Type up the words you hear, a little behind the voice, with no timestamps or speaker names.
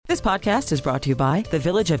This podcast is brought to you by the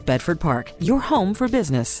Village of Bedford Park, your home for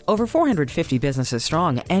business. Over 450 businesses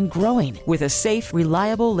strong and growing with a safe,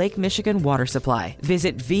 reliable Lake Michigan water supply.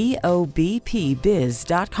 Visit VOBPBiz.com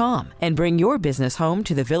and bring your business home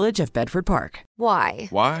to the Village of Bedford Park. Why?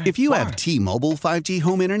 If you have T-Mobile 5G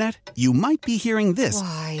home internet, you might be hearing this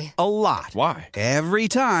Why? a lot. Why? Every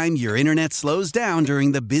time your internet slows down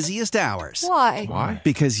during the busiest hours. Why?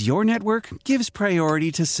 Because your network gives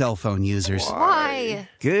priority to cell phone users. Why?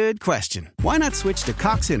 Good question. Why not switch to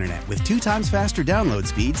Cox Internet with 2 times faster download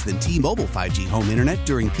speeds than T-Mobile 5G home internet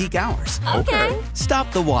during peak hours? Okay.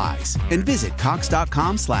 Stop the whys and visit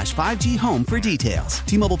cox.com/5G home for details.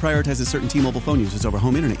 T-Mobile prioritizes certain T-Mobile phone users over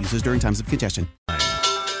home internet users during times of congestion.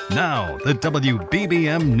 Now, the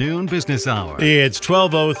WBBM Noon Business Hour. It's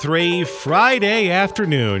 12:03 Friday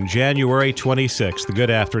afternoon, January 26th. Good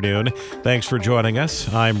afternoon. Thanks for joining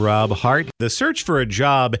us. I'm Rob Hart. The search for a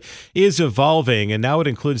job is evolving, and now it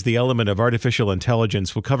includes the element of artificial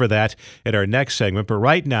intelligence. We'll cover that in our next segment. But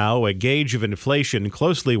right now, a gauge of inflation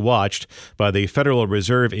closely watched by the Federal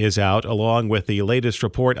Reserve is out, along with the latest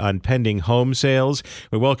report on pending home sales.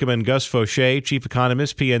 We welcome in Gus Fauché, Chief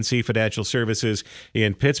Economist, PNC Financial Services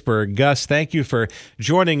in Pittsburgh. Gus, thank you for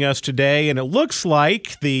joining us today. And it looks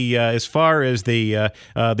like as far as the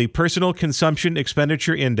Personal Consumption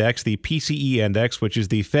Expenditure Index, the PCE index, which is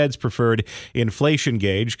the Fed's preferred inflation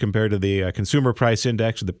gauge compared to the Consumer Price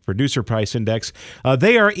Index or the Producer Price Index,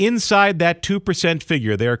 they are inside that 2%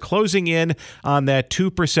 figure. They are closing in on that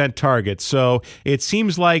 2% target. So it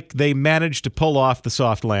seems like they managed to pull off the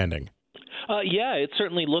soft landing. Yeah, it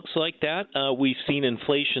certainly looks like that. We've seen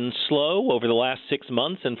inflation slow over the last 6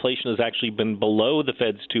 months. Inflation has actually been below the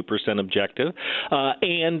Fed's 2% objective,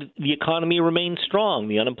 and the economy remains strong.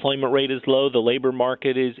 The unemployment rate is low. The labor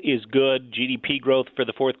market is good. GDP growth for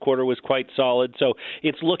the fourth quarter was quite solid. So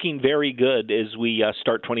it's looking very good as we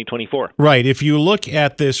start 2024. Right. If you look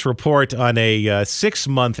at this report on a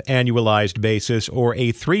 6-month annualized basis or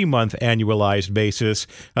a 3-month annualized basis,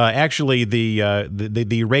 actually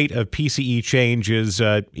the rate of PCE change is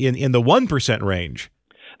in the 1% range.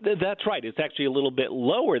 That's right. It's actually a little bit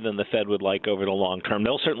lower than the Fed would like over the long term.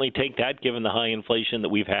 They'll certainly take that given the high inflation that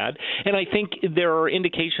we've had. And I think there are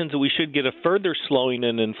indications that we should get a further slowing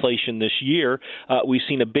in inflation this year. We've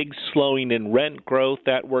seen a big slowing in rent growth.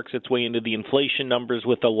 That works its way into the inflation numbers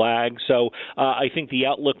with a lag. So I think the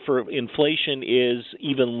outlook for inflation is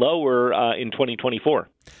even lower in 2024.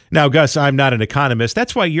 Now, Gus, I'm not an economist.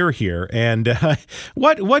 That's why you're here. And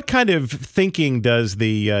what kind of thinking does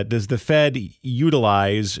the Fed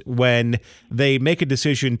utilize when they make a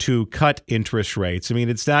decision to cut interest rates? I mean,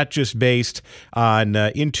 it's not just based on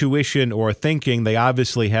intuition or thinking. They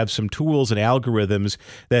obviously have some tools and algorithms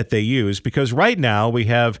that they use. Because right now we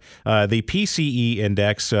have the PCE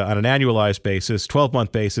index on an annualized basis,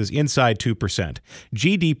 12-month basis, inside 2%.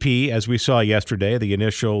 GDP, as we saw yesterday, the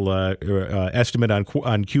initial estimate on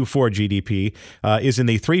Q4 GDP is in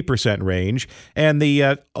the 3% range, and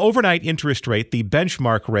the overnight interest rate, the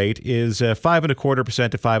benchmark rate, is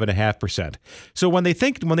 5.25% to 5.5%. So when they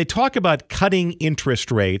talk about cutting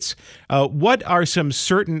interest rates, what are some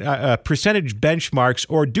certain percentage benchmarks,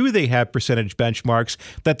 or do they have percentage benchmarks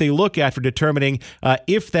that they look at for determining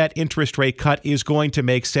if that interest rate cut is going to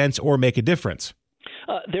make sense or make a difference?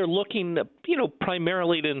 They're looking,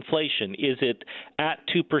 primarily at inflation. Is it at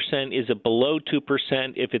 2%? Is it below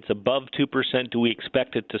 2%? If it's above 2%, do we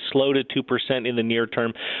expect it to slow to 2% in the near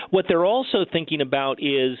term? What they're also thinking about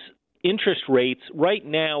is interest rates. Right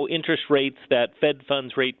now, interest rates, that Fed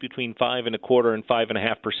funds rate between 5.25% and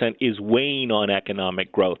 5.5% is weighing on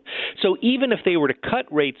economic growth. So even if they were to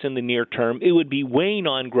cut rates in the near term, it would be weighing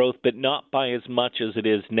on growth, but not by as much as it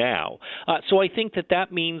is now. So I think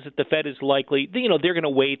that means that the Fed is likely, they're going to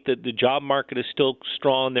wait. That the job market is still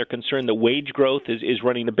strong. They're concerned that wage growth is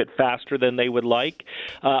running a bit faster than they would like.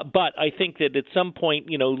 But I think that at some point,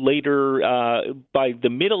 later by the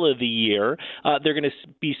middle of the year, they're going to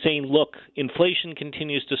be saying, look, inflation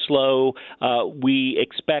continues to slow. We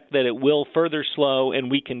expect that it will further slow, and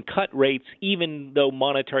we can cut rates even though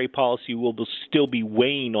monetary policy will still be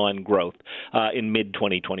weighing on growth in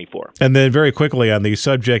mid-2024. And then very quickly on the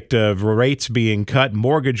subject of rates being cut,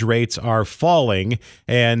 mortgage rates are falling.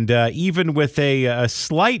 And even with a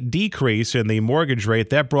slight decrease in the mortgage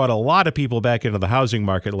rate, that brought a lot of people back into the housing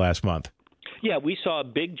market last month. Yeah, we saw a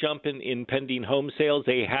big jump in pending home sales.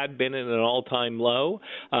 They had been at an all-time low.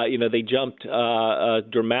 They jumped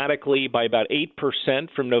dramatically by about 8%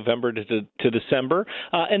 from November to December.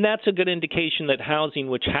 And that's a good indication that housing,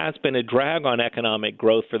 which has been a drag on economic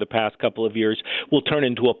growth for the past couple of years, will turn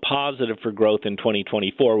into a positive for growth in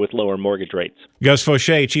 2024 with lower mortgage rates. Gus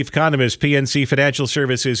Fauché, Chief Economist, PNC Financial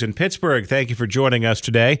Services in Pittsburgh. Thank you for joining us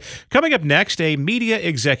today. Coming up next, a media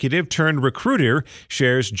executive turned recruiter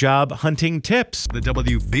shares job hunting tips. The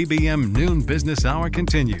WBBM Noon Business Hour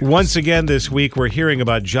continues. Once again this week, we're hearing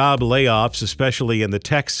about job layoffs, especially in the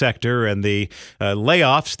tech sector, and the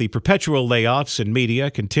layoffs, the perpetual layoffs in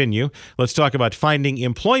media continue. Let's talk about finding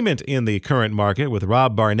employment in the current market with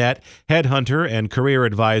Rob Barnett, headhunter and career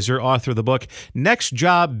advisor, author of the book Next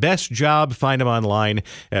Job, Best Job. Find him online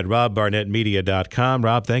at robbarnettmedia.com.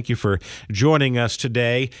 Rob, thank you for joining us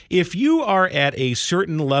today. If you are at a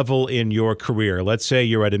certain level in your career, let's say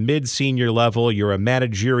you're at a mid-senior level, you're a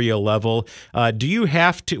managerial level, do you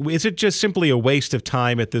have to, is it just simply a waste of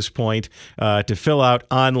time at this point to fill out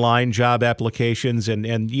online job applications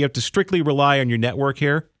and you have to strictly rely on your network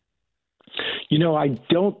here? I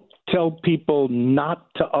don't tell people not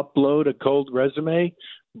to upload a cold resume,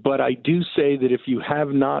 but I do say that if you have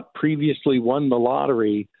not previously won the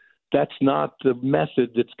lottery, that's not the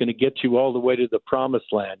method that's going to get you all the way to the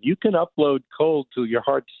promised land. You can upload cold to your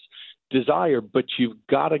heart's desire, but you've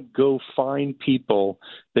got to go find people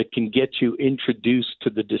that can get you introduced to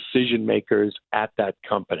the decision makers at that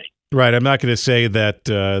company. Right. I'm not going to say that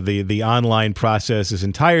the online process is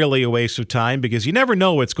entirely a waste of time because you never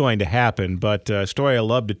know what's going to happen. But a story I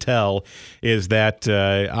love to tell is that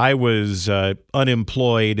I was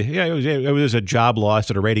unemployed. Yeah, it was a job loss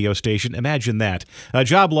at a radio station. Imagine that. A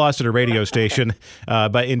job loss at a radio station.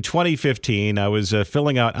 But in 2015, I was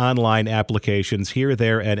filling out online applications here,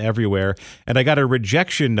 there, and everywhere. And I got a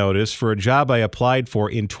rejection notice for a job I applied for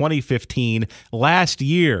in 2015 last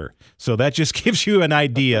year. So that just gives you an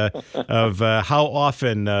idea of how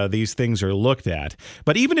often these things are looked at.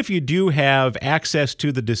 But even if you do have access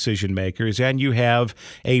to the decision makers and you have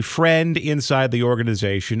a friend inside the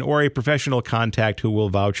organization or a professional contact who will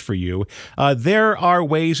vouch for you, there are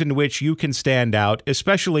ways in which you can stand out,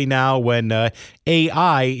 especially now when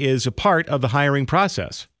AI is a part of the hiring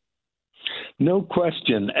process. No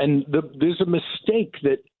question. And there's a mistake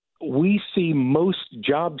that we see most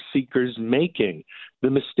job seekers making. The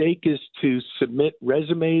mistake is to submit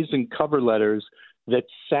resumes and cover letters that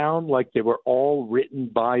sound like they were all written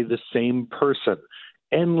by the same person.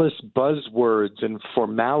 Endless buzzwords and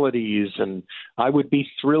formalities, and I would be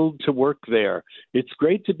thrilled to work there. It's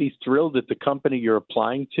great to be thrilled at the company you're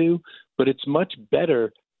applying to, but it's much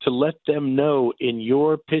better to let them know in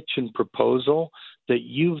your pitch and proposal that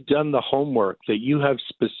you've done the homework, that you have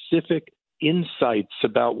specific insights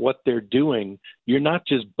about what they're doing. You're not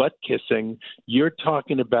just butt kissing. You're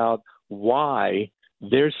talking about why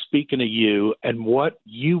they're speaking to you and what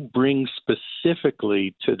you bring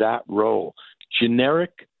specifically to that role.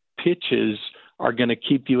 Generic pitches are going to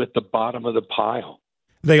keep you at the bottom of the pile.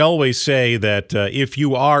 They always say that if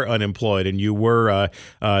you are unemployed and you were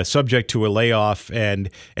subject to a layoff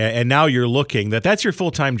and now you're looking, that's your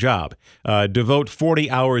full-time job. Devote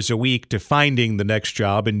 40 hours a week to finding the next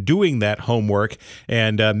job and doing that homework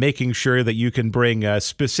and making sure that you can bring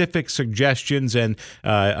specific suggestions and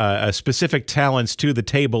specific talents to the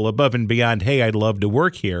table above and beyond, hey, I'd love to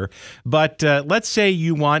work here. But let's say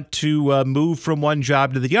you want to move from one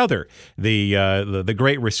job to the other. The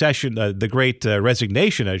Great Recession, the Great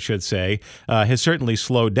Resignation, I should say, has certainly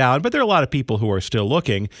slowed down, but there are a lot of people who are still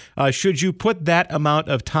looking. Should you put that amount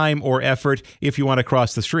of time or effort if you want to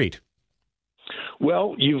cross the street?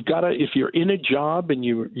 Well, you've got to, if you're in a job and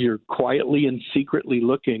you're quietly and secretly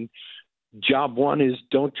looking, job one is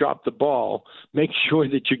don't drop the ball. Make sure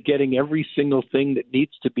that you're getting every single thing that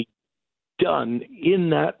needs to be done in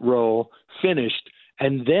that role finished,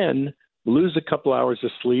 and then lose a couple hours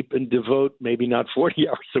of sleep and devote, maybe not 40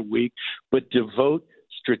 hours a week, but devote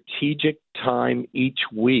strategic time each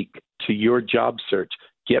week to your job search.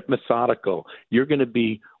 Get methodical. You're going to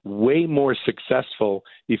be way more successful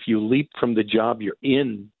if you leap from the job you're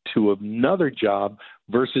in to another job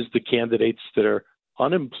versus the candidates that are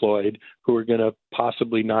unemployed who are going to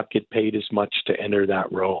possibly not get paid as much to enter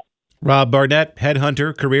that role. Rob Barnett,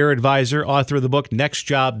 headhunter, career advisor, author of the book Next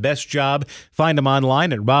Job, Best Job. Find him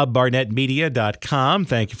online at robbarnettmedia.com.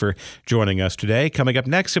 Thank you for joining us today. Coming up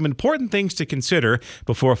next, some important things to consider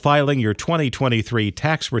before filing your 2023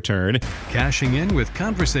 tax return. Cashing in with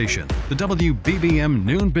conversation. The WBBM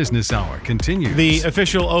Noon Business Hour continues. The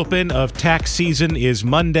official open of tax season is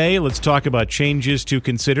Monday. Let's talk about changes to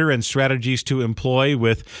consider and strategies to employ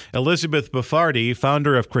with Elizabeth Buffardi,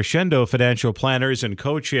 founder of Crescendo Financial Planners and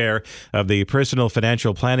co-chair of the Personal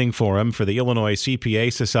Financial Planning Forum for the Illinois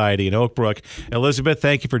CPA Society in Oak Brook. Elizabeth,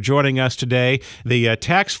 thank you for joining us today. The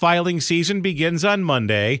tax filing season begins on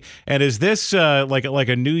Monday, and is this like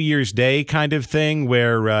a New Year's Day kind of thing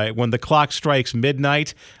where when the clock strikes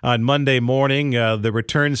midnight on Monday morning, the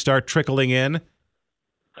returns start trickling in?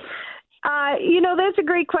 That's a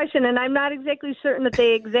great question, and I'm not exactly certain that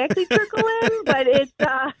they exactly trickle in, but it's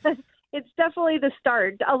definitely the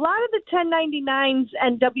start. A lot of the 1099s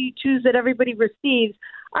and W-2s that everybody receives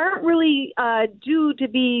aren't really due to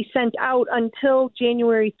be sent out until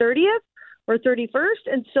January 30th or 31st,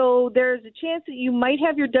 and so there's a chance that you might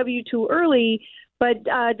have your W-2 early, but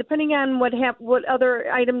depending on what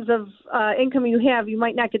other items of income you have, you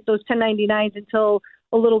might not get those 1099s until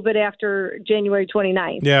a little bit after January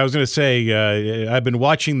 29th. Yeah, I was going to say, I've been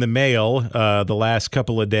watching the mail the last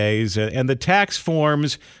couple of days, and the tax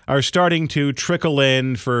forms are starting to trickle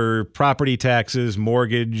in for property taxes,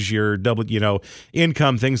 mortgage, your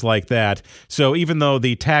income, things like that. So even though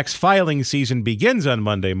the tax filing season begins on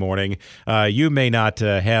Monday morning, you may not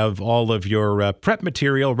have all of your prep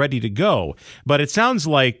material ready to go. But it sounds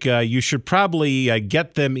like you should probably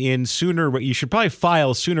get them in sooner. You should probably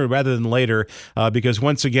file sooner rather than later, because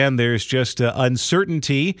once again, there's just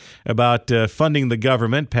uncertainty about funding the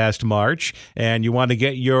government past March, and you want to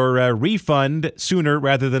get your refund sooner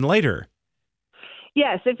rather than later.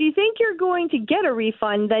 Yes, if you think you're going to get a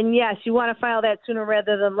refund, then yes, you want to file that sooner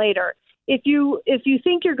rather than later. If you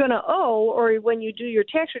think you're going to owe, or when you do your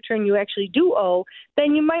tax return you actually do owe,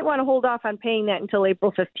 then you might want to hold off on paying that until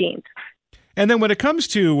April 15th. And then when it comes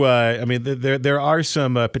to, there are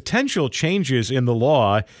some potential changes in the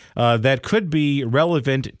law that could be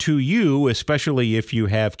relevant to you, especially if you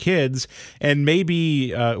have kids. And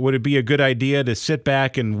maybe would it be a good idea to sit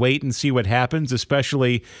back and wait and see what happens,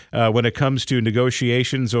 especially when it comes to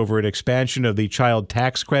negotiations over an expansion of the child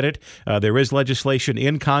tax credit? There is legislation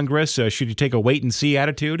in Congress. Should you take a wait and see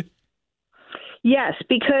attitude? Yes,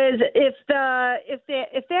 because if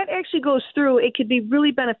that actually goes through, it could be really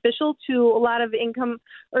beneficial to a lot of income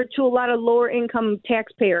or to a lot of lower income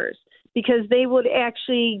taxpayers, because they would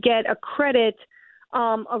actually get a credit,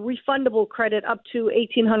 a refundable credit up to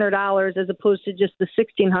 $1,800 as opposed to just the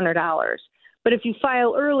 $1,600. But if you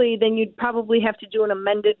file early, then you'd probably have to do an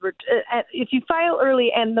amended. If you file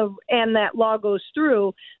early and that law goes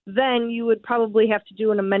through, then you would probably have to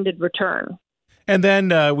do an amended return. And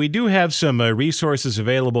then we do have some resources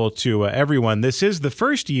available to everyone. This is the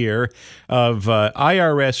first year of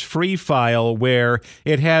IRS Free File, where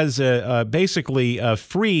it has basically a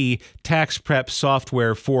free tax prep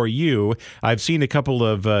software for you. I've seen a couple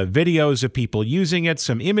of videos of people using it,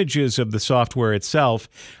 some images of the software itself.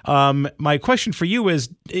 My question for you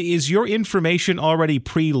is your information already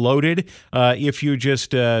preloaded? If you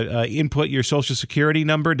just input your Social Security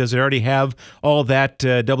number, does it already have all that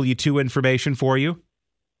W-2 information for you?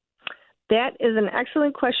 That is an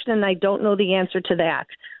excellent question, and I don't know the answer to that.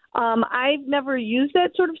 I've never used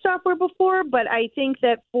that sort of software before, but I think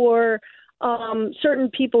that for certain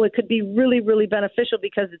people it could be really, really beneficial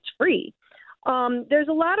because it's free. There's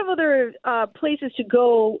a lot of other places to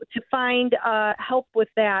go to find help with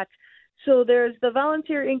that. So there's the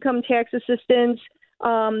Volunteer Income Tax Assistance.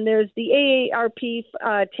 There's the AARP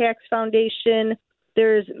Tax Foundation.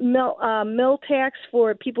 There's mill tax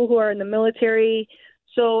for people who are in the military.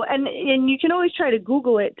 So, and you can always try to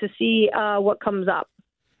Google it to see what comes up.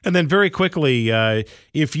 And then very quickly,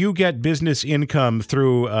 if you get business income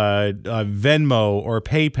through Venmo or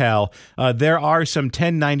PayPal, there are some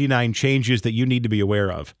 1099 changes that you need to be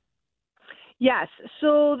aware of. Yes.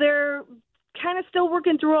 So they're kind of still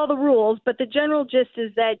working through all the rules, but the general gist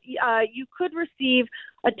is that you could receive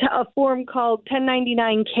a form called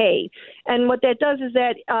 1099K. And what that does is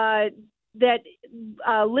that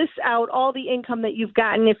lists out all the income that you've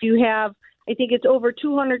gotten. If you have, I think it's over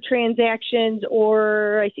 200 transactions,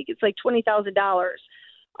 or I think it's like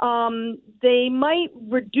 $20,000. They might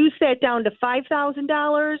reduce that down to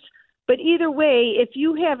 $5,000. But either way, if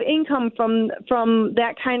you have income from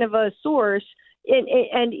that kind of a source,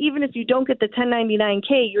 and even if you don't get the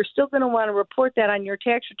 1099K, you're still going to want to report that on your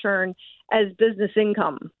tax return as business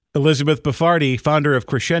income. Elizabeth Baffardi, founder of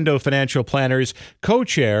Crescendo Financial Planners,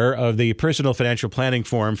 co-chair of the Personal Financial Planning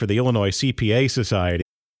Forum for the Illinois CPA Society.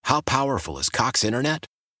 How powerful is Cox Internet?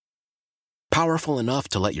 Powerful enough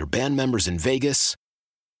to let your band members in Vegas,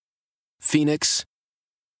 Phoenix,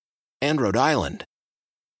 and Rhode Island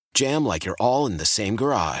jam like you're all in the same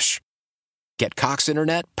garage. Get Cox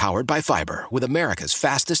Internet powered by fiber with America's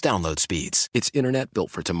fastest download speeds. It's internet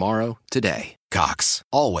built for tomorrow, today. Cox,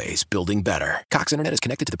 always building better. Cox Internet is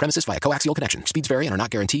connected to the premises via coaxial connection. Speeds vary and are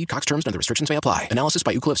not guaranteed. Cox terms and other restrictions may apply. Analysis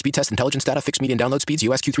by Ookla Speed Test Intelligence Data. Fixed median download speeds.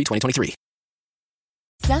 US Q3 2023.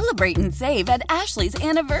 Celebrate and save at Ashley's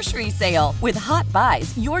Anniversary Sale. With Hot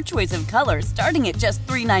Buys, your choice of colors starting at just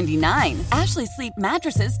 $3.99. Ashley Sleep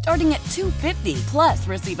mattresses starting at $2.50. Plus,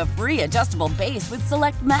 receive a free adjustable base with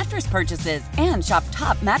select mattress purchases. And shop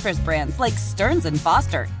top mattress brands like Stearns &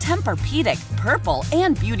 Foster, Tempur-Pedic, Purple,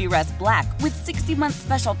 and Beautyrest Black with 60-month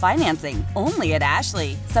special financing. Only at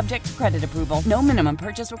Ashley. Subject to credit approval. No minimum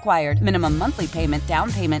purchase required. Minimum monthly payment,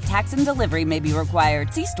 down payment, tax, and delivery may be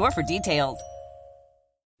required. See store for details.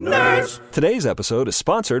 Nerds! Today's episode is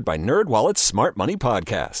sponsored by NerdWallet's Smart Money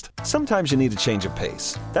Podcast. Sometimes you need a change of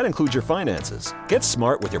pace. That includes your finances. Get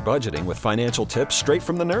smart with your budgeting with financial tips straight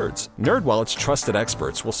from the nerds. NerdWallet's trusted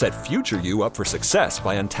experts will set future you up for success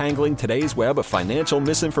by untangling today's web of financial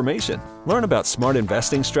misinformation. Learn about smart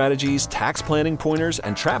investing strategies, tax planning pointers,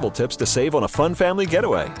 and travel tips to save on a fun family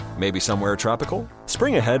getaway. Maybe somewhere tropical?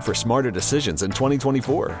 Spring ahead for smarter decisions in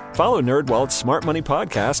 2024. Follow NerdWallet's Smart Money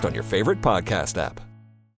Podcast on your favorite podcast app.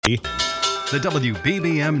 The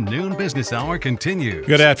WBBM Noon Business Hour continues.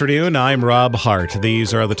 Good afternoon. I'm Rob Hart.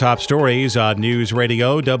 These are the top stories on News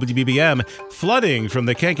Radio WBBM. Flooding from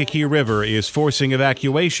the Kankakee River is forcing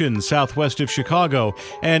evacuation southwest of Chicago.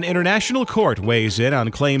 An international court weighs in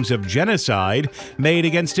on claims of genocide made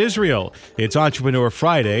against Israel. It's Entrepreneur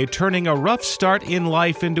Friday, turning a rough start in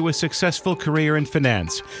life into a successful career in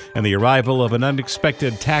finance. And the arrival of an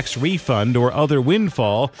unexpected tax refund or other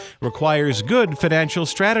windfall requires good financial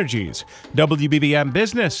strategies. WBBM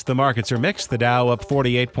Business. The markets are mixed. The Dow up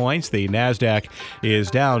 48 points. The Nasdaq is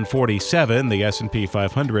down 47. The S&P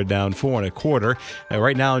 500 down 4 1/4.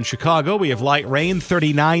 Right now in Chicago, we have light rain,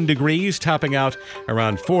 39 degrees, topping out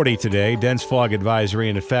around 40 today. Dense fog advisory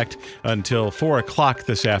in effect until 4 o'clock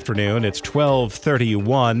this afternoon. It's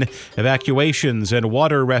 12:31. Evacuations and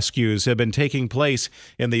water rescues have been taking place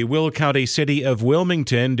in the Will County city of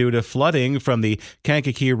Wilmington due to flooding from the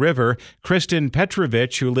Kankakee River. Kristen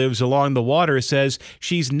Petrovich, who lives along the water, says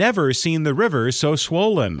she's never seen the river so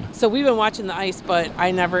swollen. So we've been watching the ice, but I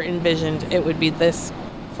never envisioned it would be this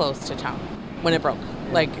close to town when it broke.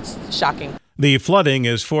 Like, it's shocking. The flooding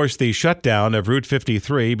has forced the shutdown of Route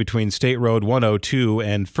 53 between State Road 102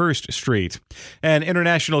 and 1st Street. An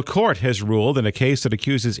international court has ruled in a case that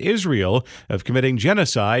accuses Israel of committing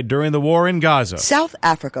genocide during the war in Gaza. South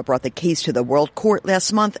Africa brought the case to the World Court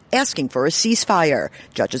last month asking for a ceasefire.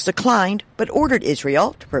 Judges declined, but ordered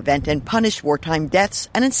Israel to prevent and punish wartime deaths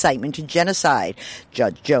and incitement to genocide.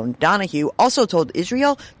 Judge Joan Donahue also told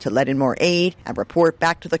Israel to let in more aid and report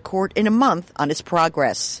back to the court in a month on its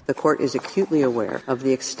progress. The court is acutely aware of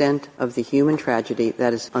the extent of the human tragedy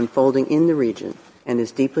that is unfolding in the region and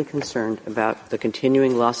is deeply concerned about the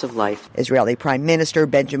continuing loss of life. Israeli Prime Minister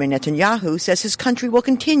Benjamin Netanyahu says his country will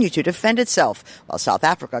continue to defend itself, while South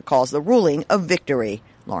Africa calls the ruling a victory.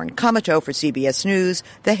 Lauren Comato for CBS News,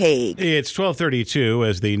 The Hague. It's 12:32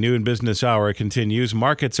 as the Noon Business Hour continues.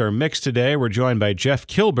 Markets are mixed today. We're joined by Jeff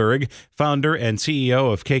Kilberg, founder and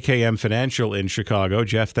CEO of KKM Financial in Chicago.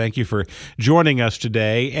 Jeff, thank you for joining us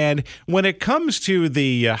today. And when it comes to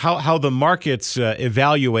the how the markets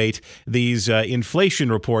evaluate these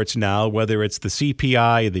inflation reports now, whether it's the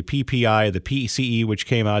CPI, the PPI, the PCE, which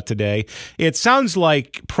came out today, it sounds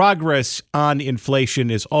like progress on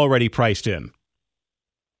inflation is already priced in.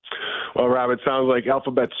 Well, Rob, it sounds like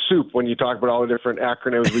alphabet soup when you talk about all the different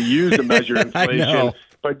acronyms we use to measure inflation. I know.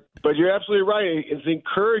 But you're absolutely right. It's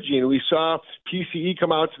encouraging. We saw PCE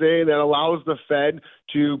come out today that allows the Fed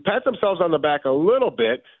to pat themselves on the back a little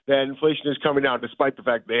bit that inflation is coming down, despite the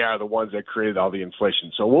fact they are the ones that created all the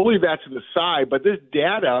inflation. So we'll leave that to the side. But this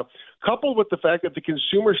data, coupled with the fact that the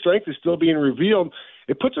consumer strength is still being revealed,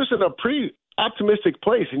 it puts us in a pretty optimistic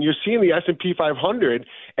place, and you're seeing the S&P 500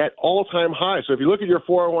 at all-time highs. So if you look at your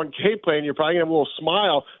 401k plan, you're probably going to have a little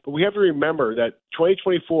smile, but we have to remember that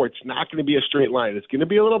 2024, it's not going to be a straight line. It's going to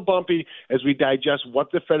be a little bumpy as we digest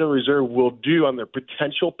what the Federal Reserve will do on their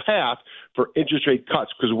potential path for interest rate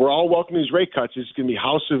cuts, because we're all welcoming these rate cuts. It's going to be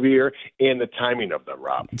how severe and the timing of them,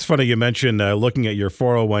 Rob. It's funny you mentioned looking at your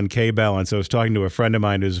 401k balance. I was talking to a friend of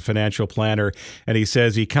mine who's a financial planner, and he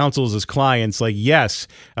says he counsels his clients like, yes,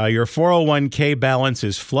 your 401k 401k balance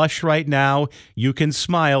is flush right now, you can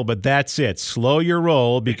smile, but that's it. Slow your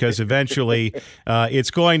roll because eventually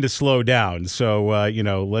it's going to slow down. So,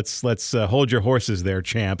 let's hold your horses there,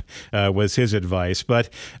 champ, was his advice. But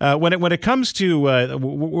when it comes to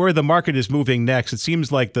where the market is moving next, it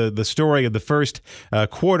seems like the story of the first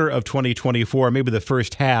quarter of 2024, maybe the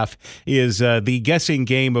first half, is the guessing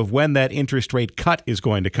game of when that interest rate cut is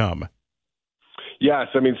going to come. Yes,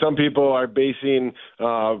 I mean, some people are basing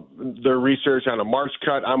their research on a March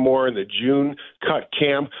cut. I'm more in the June cut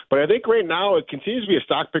camp. But I think right now it continues to be a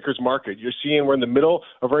stock picker's market. You're seeing we're in the middle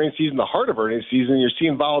of earnings season, the heart of earnings season. You're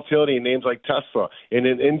seeing volatility in names like Tesla and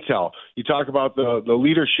in Intel. You talk about the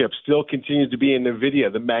leadership still continues to be in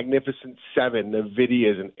NVIDIA, the Magnificent Seven,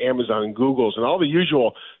 NVIDIAs and Amazon and Googles and all the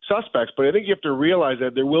usual suspects. But I think you have to realize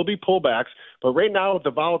that there will be pullbacks. But right now with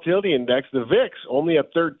the volatility index, the VIX only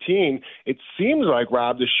at 13, it seems like,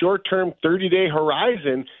 Rob, the short-term 30-day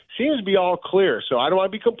horizon seems to be all clear. So I don't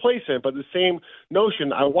want to be complacent, but the same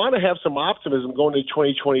notion, I want to have some optimism going into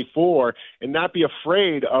 2024 and not be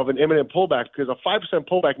afraid of an imminent pullback, because a 5%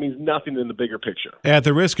 pullback means nothing in the bigger picture. At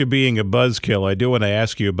the risk of being a buzzkill, I do want to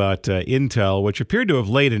ask you about Intel, which appeared to have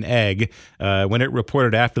laid an egg when it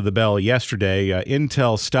reported after the bell yesterday.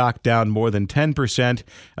 Intel stock down more than 10%,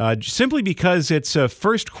 simply because its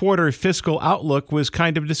first quarter fiscal outlook was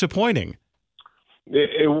kind of disappointing.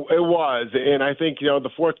 It was, and I think the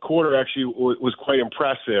fourth quarter actually was quite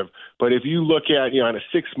impressive. But if you look at on a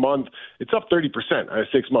 6 month, it's up 30% on a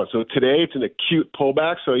 6 month. So today it's an acute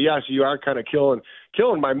pullback. So yes, you are kind of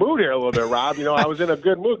killing my mood here a little bit, Rob. I was in a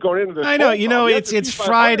good mood going into this. I know, it's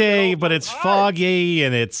Friday, but it's foggy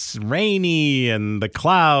and it's rainy and the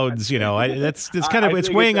clouds. It's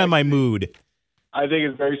weighing on my mood. I think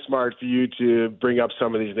it's very smart for you to bring up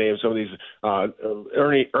some of these names, some of these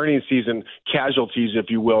earnings season casualties, if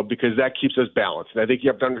you will, because that keeps us balanced. And I think you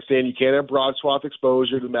have to understand you can't have broad swath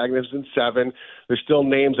exposure to the Magnificent Seven. There's still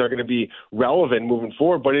names that are going to be relevant moving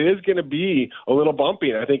forward, but it is going to be a little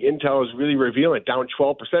bumpy. And I think Intel is really revealing it. Down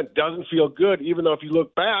 12% doesn't feel good, even though if you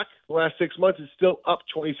look back, the last 6 months it's still up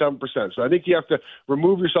 27%. So I think you have to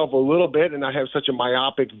remove yourself a little bit and not have such a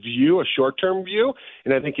myopic view, a short-term view.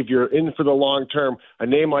 And I think if you're in for the long term, a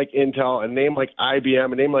name like Intel, a name like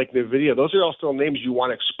IBM, a name like NVIDIA, those are all still names you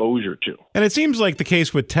want exposure to. And it seems like the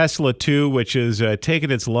case with Tesla, too, which has taken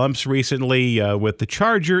its lumps recently with the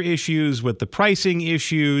charger issues, with the pricing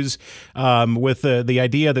issues, with the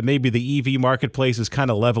idea that maybe the EV marketplace is kind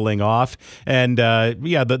of leveling off. And,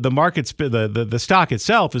 the market's the stock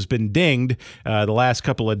itself has been dinged the last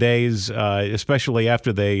couple of days, especially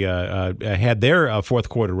after they had their fourth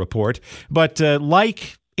quarter report. But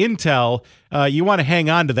like Intel, you want to hang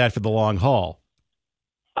on to that for the long haul.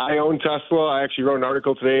 I own Tesla. I actually wrote an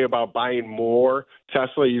article today about buying more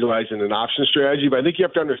Tesla utilizing an option strategy. But I think you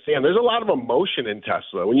have to understand there's a lot of emotion in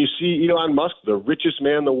Tesla. When you see Elon Musk, the richest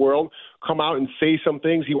man in the world, come out and say some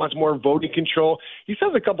things, he wants more voting control. He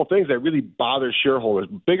says a couple things that really bother shareholders.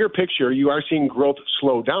 Bigger picture, you are seeing growth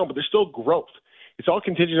slow down, but there's still growth. It's all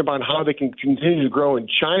contingent upon how they can continue to grow in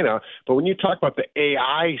China. But when you talk about the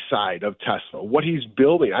AI side of Tesla, what he's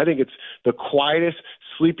building, I think it's the quietest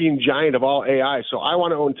sleeping giant of all AI. So I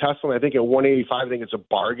want to own Tesla, and I think at 185, I think it's a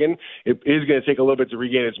bargain. It is going to take a little bit to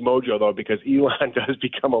regain its mojo, though, because Elon does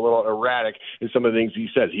become a little erratic in some of the things he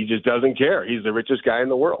says. He just doesn't care. He's the richest guy in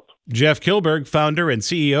the world. Jeff Kilberg, founder and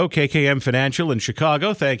CEO, KKM Financial in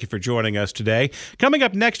Chicago. Thank you for joining us today. Coming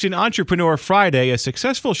up next in Entrepreneur Friday, a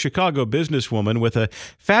successful Chicago businesswoman with a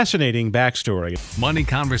fascinating backstory. Money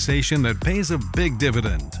conversation that pays a big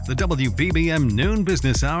dividend. The WBBM Noon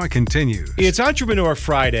Business Hour continues. It's Entrepreneur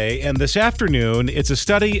Friday, and this afternoon, it's a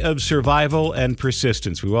study of survival and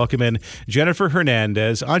persistence. We welcome in Jennifer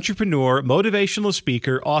Hernandez, entrepreneur, motivational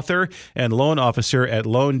speaker, author, and loan officer at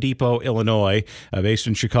Loan Depot, Illinois, based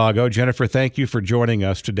in Chicago. Jennifer, thank you for joining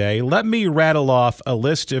us today. Let me rattle off a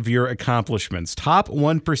list of your accomplishments. Top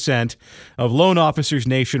 1% of loan officers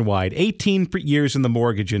nationwide, 18 years in the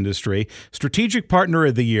mortgage industry, Strategic Partner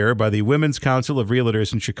of the Year by the Women's Council of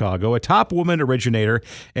Realtors in Chicago, a top woman originator,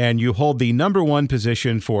 and you hold the #1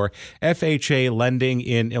 position for FHA lending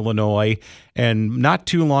in Illinois. And not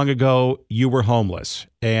too long ago, you were homeless.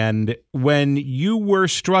 And when you were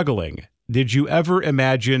struggling, did you ever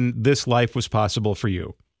imagine this life was possible for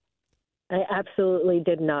you? I absolutely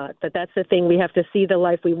did not. But that's the thing. We have to see the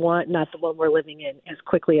life we want, not the one we're living in, as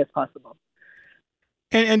quickly as possible.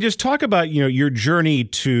 And just talk about, your journey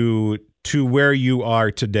to where you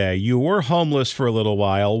are today. You were homeless for a little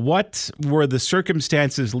while. What were the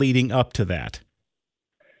circumstances leading up to that?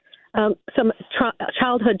 Some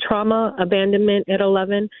childhood trauma, abandonment at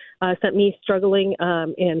 11 sent me struggling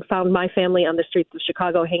and found my family on the streets of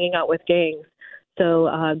Chicago hanging out with gangs. So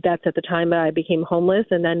that's at the time that I became homeless.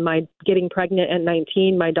 And then my getting pregnant at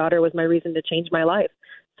 19, my daughter was my reason to change my life.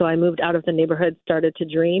 So I moved out of the neighborhood, started to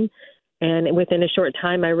dream. And within a short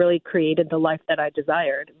time, I really created the life that I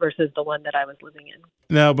desired versus the one that I was living in.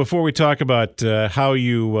 Now, before we talk about how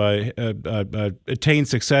you attain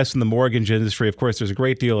success in the mortgage industry, of course, there's a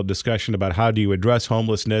great deal of discussion about how do you address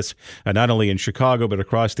homelessness, not only in Chicago, but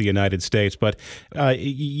across the United States. But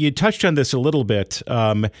you touched on this a little bit.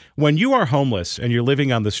 When you are homeless and you're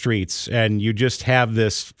living on the streets and you just have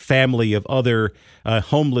this family of other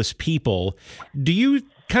homeless people, do you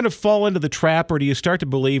kind of fall into the trap, or do you start to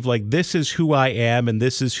believe like this is who I am and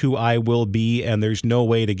this is who I will be and there's no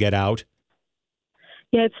way to get out?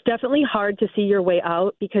 Yeah, it's definitely hard to see your way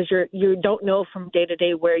out because you don't know from day to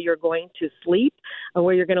day where you're going to sleep or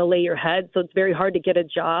where you're going to lay your head. So it's very hard to get a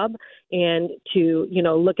job and to,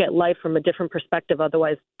 look at life from a different perspective,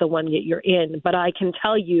 otherwise the one that you're in. But I can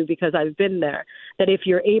tell you, because I've been there, that if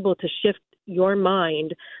you're able to shift your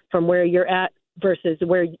mind from where you're at versus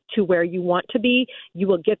where you want to be, you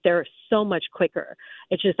will get there so much quicker.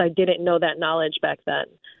 It's just I didn't know that knowledge back then.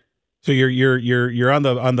 So you're on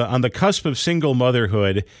the cusp of single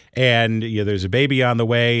motherhood, and there's a baby on the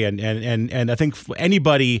way, and I think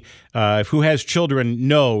anybody who has children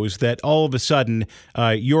knows that all of a sudden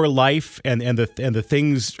your life and the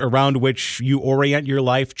things around which you orient your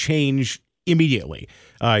life change immediately.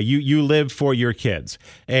 You live for your kids,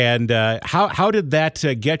 and how did that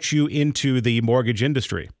get you into the mortgage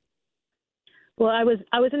industry? Well, I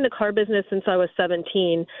was in the car business since I was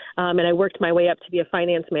 17, and I worked my way up to be a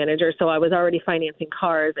finance manager. So I was already financing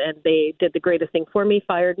cars, and they did the greatest thing for me,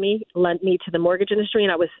 fired me, lent me to the mortgage industry,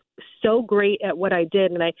 and I was so great at what I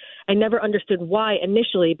did. And I never understood why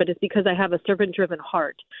initially, but it's because I have a servant-driven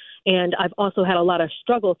heart. And I've also had a lot of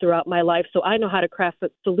struggle throughout my life, so I know how to craft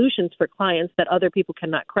solutions for clients that other people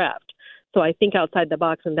cannot craft. So I think outside the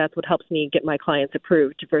box, and that's what helps me get my clients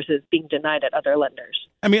approved versus being denied at other lenders.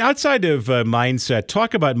 I mean, outside of mindset,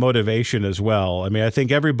 talk about motivation as well. I mean, I think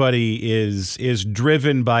everybody is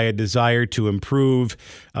driven by a desire to improve,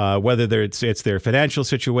 whether it's their financial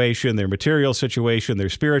situation, their material situation, their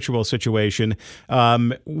spiritual situation.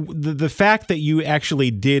 The fact that you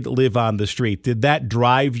actually did live on the street, did that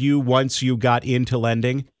drive you once you got into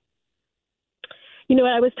lending?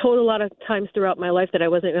 I was told a lot of times throughout my life that I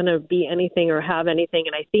wasn't going to be anything or have anything.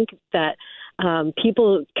 And I think that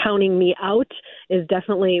people counting me out is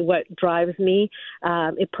definitely what drives me.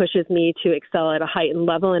 It pushes me to excel at a heightened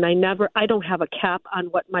level. And I don't have a cap on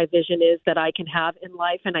what my vision is that I can have in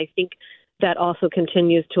life. And I think that also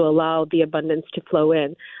continues to allow the abundance to flow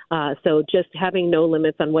in. So just having no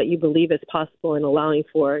limits on what you believe is possible and allowing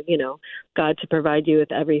for, God to provide you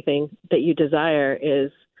with everything that you desire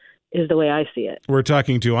is the way I see it. We're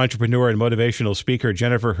talking to entrepreneur and motivational speaker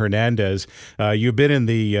Jennifer Hernandez. You've been in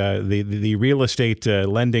the real estate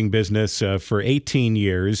lending business for 18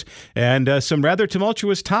 years, and some rather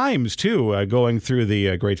tumultuous times too, going through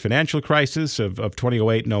the great financial crisis of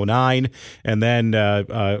 2008 and 09, and then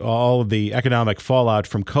all of the economic fallout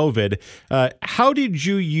from COVID. How did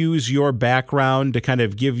you use your background to kind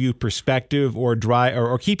of give you perspective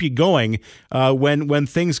or keep you going when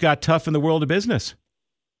things got tough in the world of business?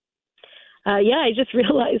 I just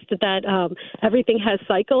realized that everything has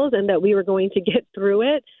cycles and that we were going to get through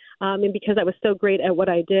it. And because I was so great at what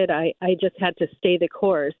I did, I just had to stay the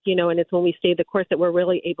course, and it's when we stay the course that we're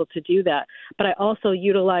really able to do that. But I also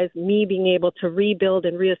utilized me being able to rebuild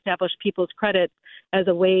and reestablish people's credit as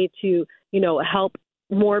a way to, help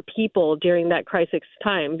more people during that crisis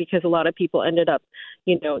time, because a lot of people ended up,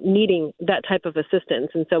 needing that type of assistance.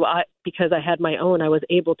 And so because I had my own, I was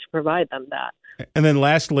able to provide them that. And then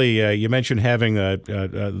lastly, you mentioned having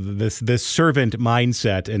this servant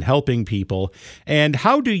mindset and helping people. And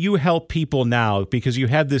how do you help people now? Because you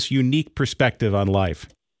had this unique perspective on life.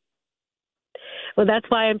 Well, that's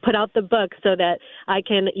why I put out the book, so that I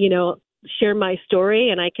can, share my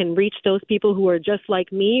story and I can reach those people who are just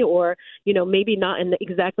like me, or, maybe not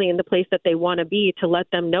exactly in the place that they want to be, to let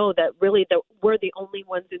them know that really we're the only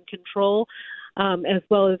ones in control. As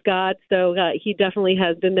well as God. So he definitely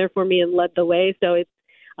has been there for me and led the way. So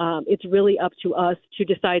it's really up to us to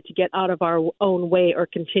decide to get out of our own way or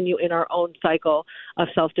continue in our own cycle of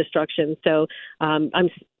self-destruction. So I'm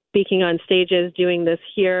speaking on stages, doing this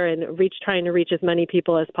here, and trying to reach as many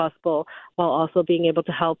people as possible, while also being able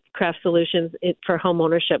to help craft solutions for home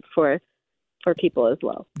ownership for for people as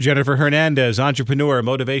well. Jennifer Hernandez, entrepreneur,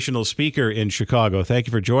 motivational speaker in Chicago. Thank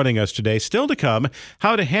you for joining us today. Still to come,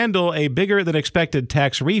 how to handle a bigger than expected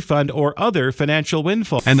tax refund or other financial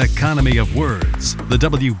windfall. An economy of words. The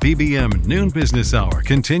WBBM Noon Business Hour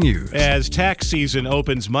continues. As tax season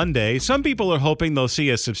opens Monday, some people are hoping they'll see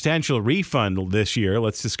a substantial refund this year.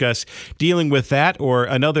 Let's discuss dealing with that or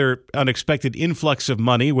another unexpected influx of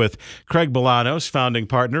money with Craig Bolanos, founding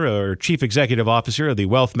partner or chief executive officer of the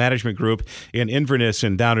Wealth Management Group in Inverness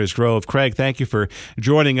and Downers Grove. Craig, thank you for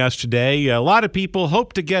joining us today. A lot of people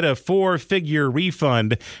hope to get a 4-figure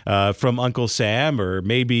refund from Uncle Sam, or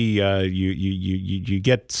maybe you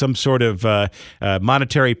get some sort of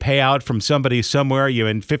monetary payout from somebody somewhere. You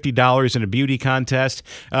win $50 in a beauty contest.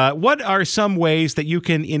 What are some ways that you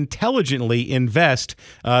can intelligently invest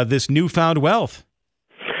this newfound wealth?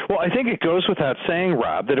 Well, I think it goes without saying,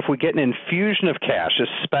 Rob, that if we get an infusion of cash,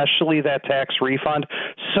 especially that tax refund,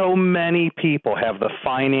 so many people have the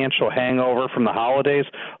financial hangover from the holidays.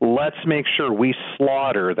 Let's make sure we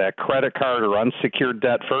slaughter that credit card or unsecured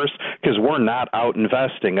debt first, because we're not out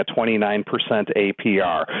investing a 29%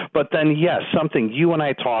 APR. But then, yes, something you and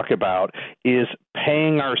I talk about is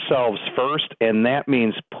paying ourselves first, and that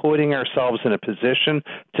means putting ourselves in a position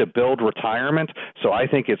to build retirement. So I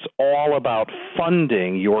think it's all about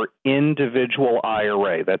funding your individual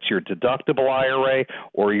IRA. That's your deductible IRA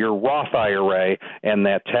or your Roth IRA, and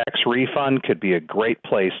that tax refund could be a great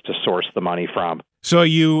place to source the money from. So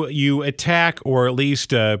you attack, or at least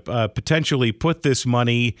potentially put this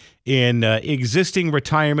money in existing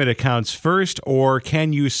retirement accounts first, or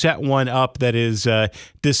can you set one up that is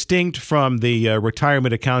distinct from the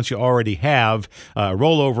retirement accounts you already have, a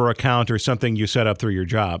rollover account or something you set up through your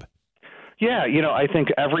job? Yeah, I think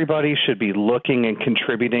everybody should be looking and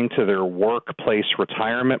contributing to their workplace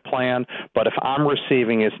retirement plan. But if I'm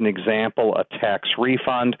receiving, as an example, a tax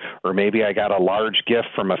refund, or maybe I got a large gift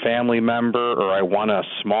from a family member, or I won a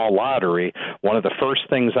small lottery, one of the first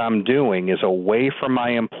things I'm doing is, away from my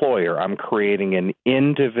employer, I'm creating an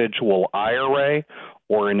individual IRA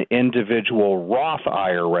or an individual Roth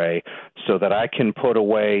IRA, so that I can put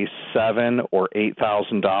away $7,000 or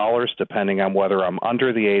 $8,000, depending on whether I'm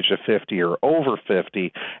under the age of 50 or over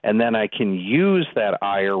 50, and then I can use that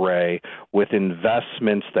IRA with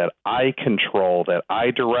investments that I control, that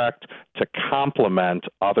I direct, to complement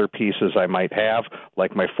other pieces I might have,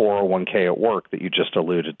 like my 401k at work that you just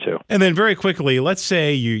alluded to. And then very quickly, let's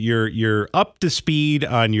say you're up to speed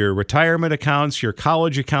on your retirement accounts, your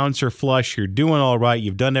college accounts are flush, you're doing all right,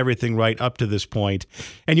 you've done everything right up to this point,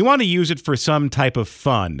 and you want to use it for some type of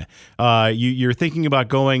fun. You're thinking about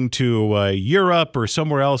going to Europe or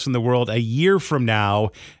somewhere else in the world a year from now,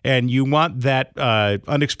 and you want that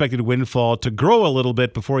unexpected windfall to grow a little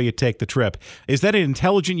bit before you take the trip. Is that an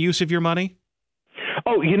intelligent use of your money?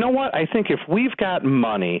 Oh, you know what? I think if we've got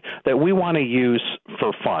money that we want to use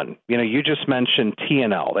for fun, you just mentioned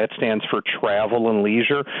T&L. That stands for travel and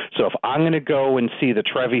leisure. So if I'm going to go and see the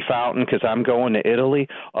Trevi Fountain because I'm going to Italy,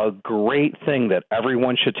 a great thing that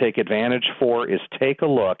everyone should take advantage for is take a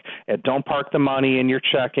look at, don't park the money in your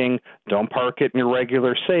checking, don't park it in your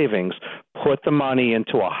regular savings. Put the money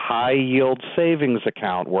into a high-yield savings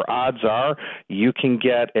account where odds are you can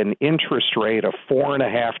get an interest rate of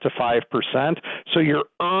 4.5% to 5%. So you're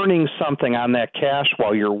earning something on that cash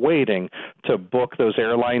while you're waiting to book those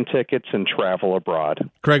airline tickets and travel abroad.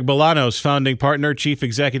 Craig Bolanos, founding partner, chief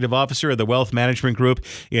executive officer of the Wealth Management Group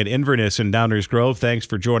in Inverness and Downers Grove. Thanks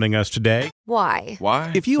for joining us today. Why?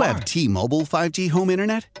 If you have T-Mobile 5G home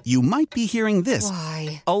internet, you might be hearing this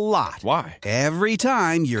a lot. Why? Every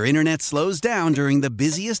time your internet slows down during the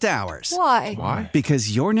busiest hours. Why?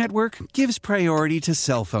 Because your network gives priority to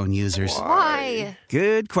cell phone users. Why?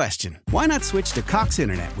 Good question. Why not switch to Cox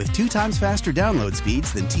Internet with 2 times faster download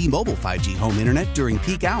speeds than T-Mobile 5G home internet during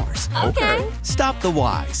peak hours? Okay. Stop the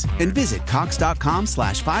whys and visit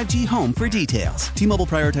cox.com/5G home for details. T-Mobile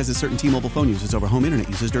prioritizes certain T-Mobile phone users over home internet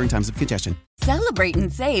users during times of congestion. Celebrate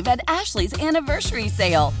and save at Ashley's Anniversary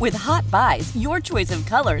Sale. With Hot Buys, your choice of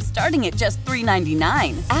colors starting at just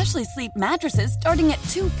 $3.99. Ashley Sleep mattresses starting at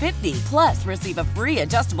 $2.50. Plus, receive a free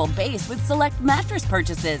adjustable base with select mattress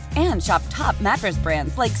purchases. And shop top mattress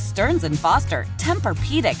brands like Stearns & Foster,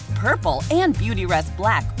 Tempur-Pedic, Purple, and Beautyrest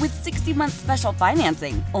Black with 60-month special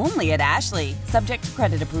financing. Only at Ashley. Subject to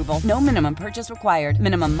credit approval. No minimum purchase required.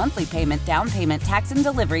 Minimum monthly payment, down payment, tax, and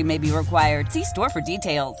delivery may be required. See store for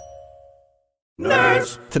details.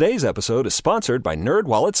 Nerds! Today's episode is sponsored by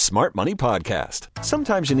NerdWallet's Smart Money Podcast.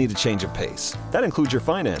 Sometimes you need a change of pace. That includes your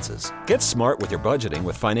finances. Get smart with your budgeting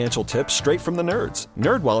with financial tips straight from the nerds.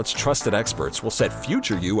 NerdWallet's trusted experts will set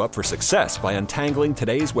future you up for success by untangling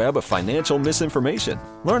today's web of financial misinformation.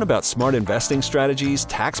 Learn about smart investing strategies,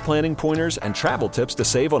 tax planning pointers, and travel tips to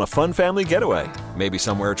save on a fun family getaway. Maybe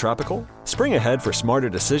somewhere tropical? Spring ahead for smarter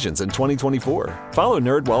decisions in 2024. Follow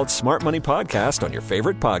NerdWallet's Smart Money Podcast on your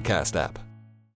favorite podcast app.